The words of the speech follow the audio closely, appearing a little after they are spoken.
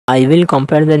I will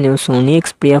compare the new Sony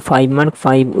Xperia 5 Mark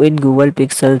 5 with Google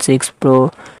Pixel 6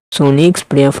 Pro. Sony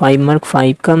Xperia 5 Mark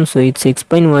 5 comes with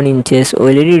 6.1 inches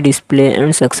OLED display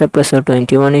and success ratio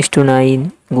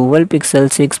 21:9. Google Pixel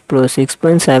 6 Pro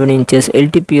 6.7 inches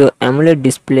LTPO AMOLED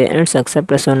display and success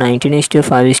ratio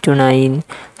 19:5:9.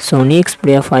 Sony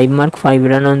Xperia 5 Mark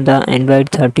 5 run on the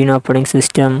Android 13 operating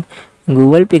system.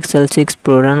 Google Pixel 6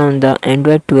 Pro run on the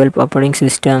Android 12 operating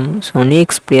system. Sony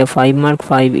Xperia 5 Mark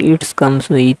 5 it comes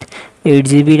with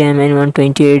 8GB RAM and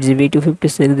 128GB to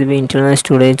 56GB internal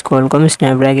storage. Qualcomm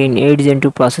Snapdragon 8 Gen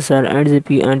 2 processor and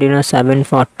GPU Adreno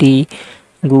 740.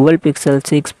 Google Pixel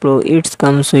 6 Pro it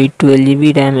comes with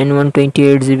 12GB RAM and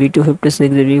 128GB to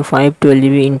 56GB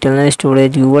 512GB internal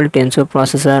storage. Google Tensor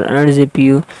processor and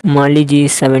GPU Mali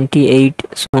G78.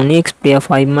 Sony Xperia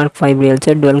 5 Mark 5 real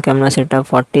set dual camera setup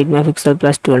 48 megapixel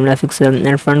plus 12 megapixel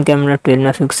and front camera 12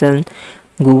 megapixel.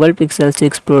 Google Pixel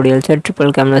 6 Pro real set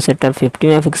triple camera setup 50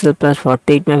 megapixel plus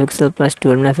 48 megapixel plus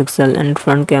 12 megapixel and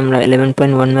front camera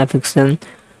 11.1 megapixel.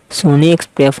 Sony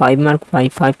Xperia 5 Mark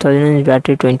 5 5000 mAh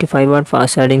battery 25W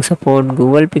fast charging support.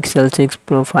 Google Pixel 6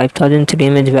 Pro 5003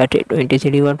 mAh battery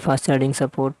 23W fast charging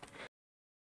support.